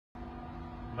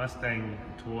Mustang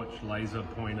torch, laser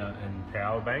pointer and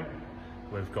power bank.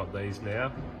 We've got these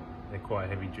now. They're quite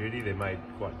heavy duty, they're made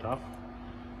quite tough.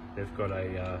 They've got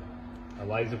a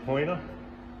laser pointer,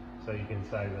 so you can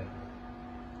say that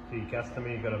to your customer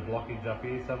you've got a blockage up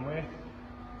here somewhere,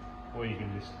 or you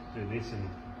can just do this and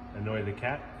annoy the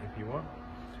cat if you want.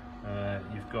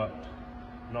 You've got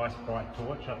a nice bright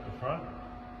torch up the front,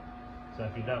 so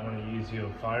if you don't want to use your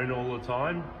phone all the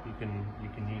time, you can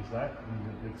use that.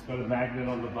 And it's got a magnet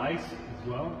on the base as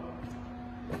well,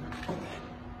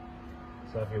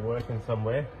 so if you're working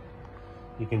somewhere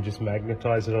you can just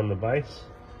magnetize it on the base.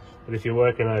 But if you're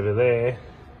working over there,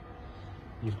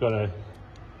 you've got a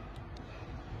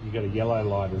yellow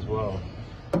light as well,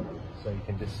 so you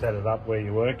can just set it up where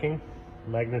you're working,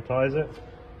 magnetize it,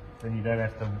 then you don't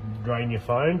have to drain your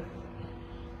phone.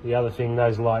 The other thing,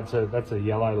 those lights that's a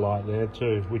yellow light there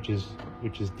too, which is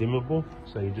dimmable,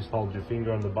 so you just hold your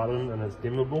finger on the button and it's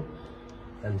dimmable.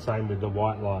 And same with the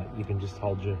white light, you can just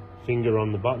hold your finger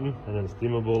on the button and it's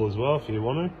dimmable as well if you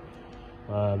want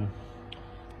to.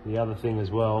 The other thing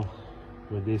as well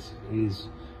with this is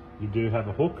you do have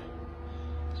a hook,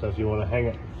 so if you want to hang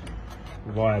it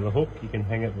via the hook, you can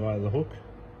hang it via the hook.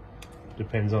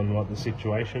 Depends on what the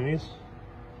situation is.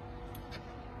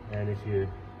 And if you're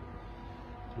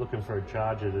looking for a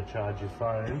charger to charge your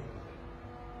phone,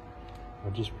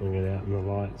 I'll just bring it out in the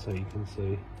light so you can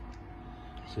see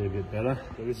a bit better.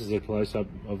 So this is a close-up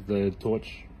of the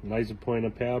torch laser pointer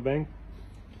power bank.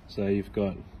 So you've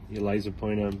got your laser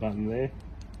pointer button there,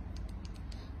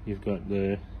 you've got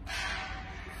the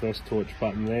first torch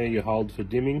button there, you hold for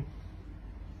dimming,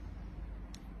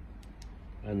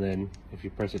 and then if you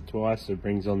press it twice it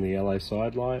brings on the yellow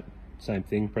side light. Same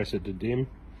thing, press it to dim.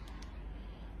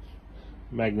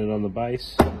 Magnet on the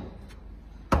base,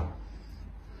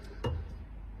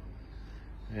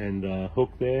 and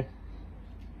hook there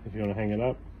if you want to hang it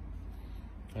up,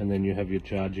 and then you have your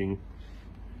charging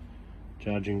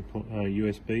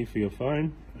USB for your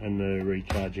phone, and the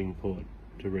recharging port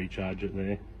to recharge it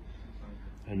there,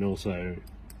 and also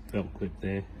belt clip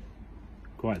there.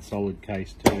 Quite solid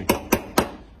case too,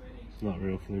 it's not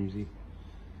real flimsy.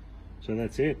 So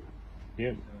that's it.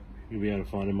 Yep, you'll be able to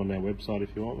find them on our website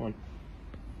if you want one.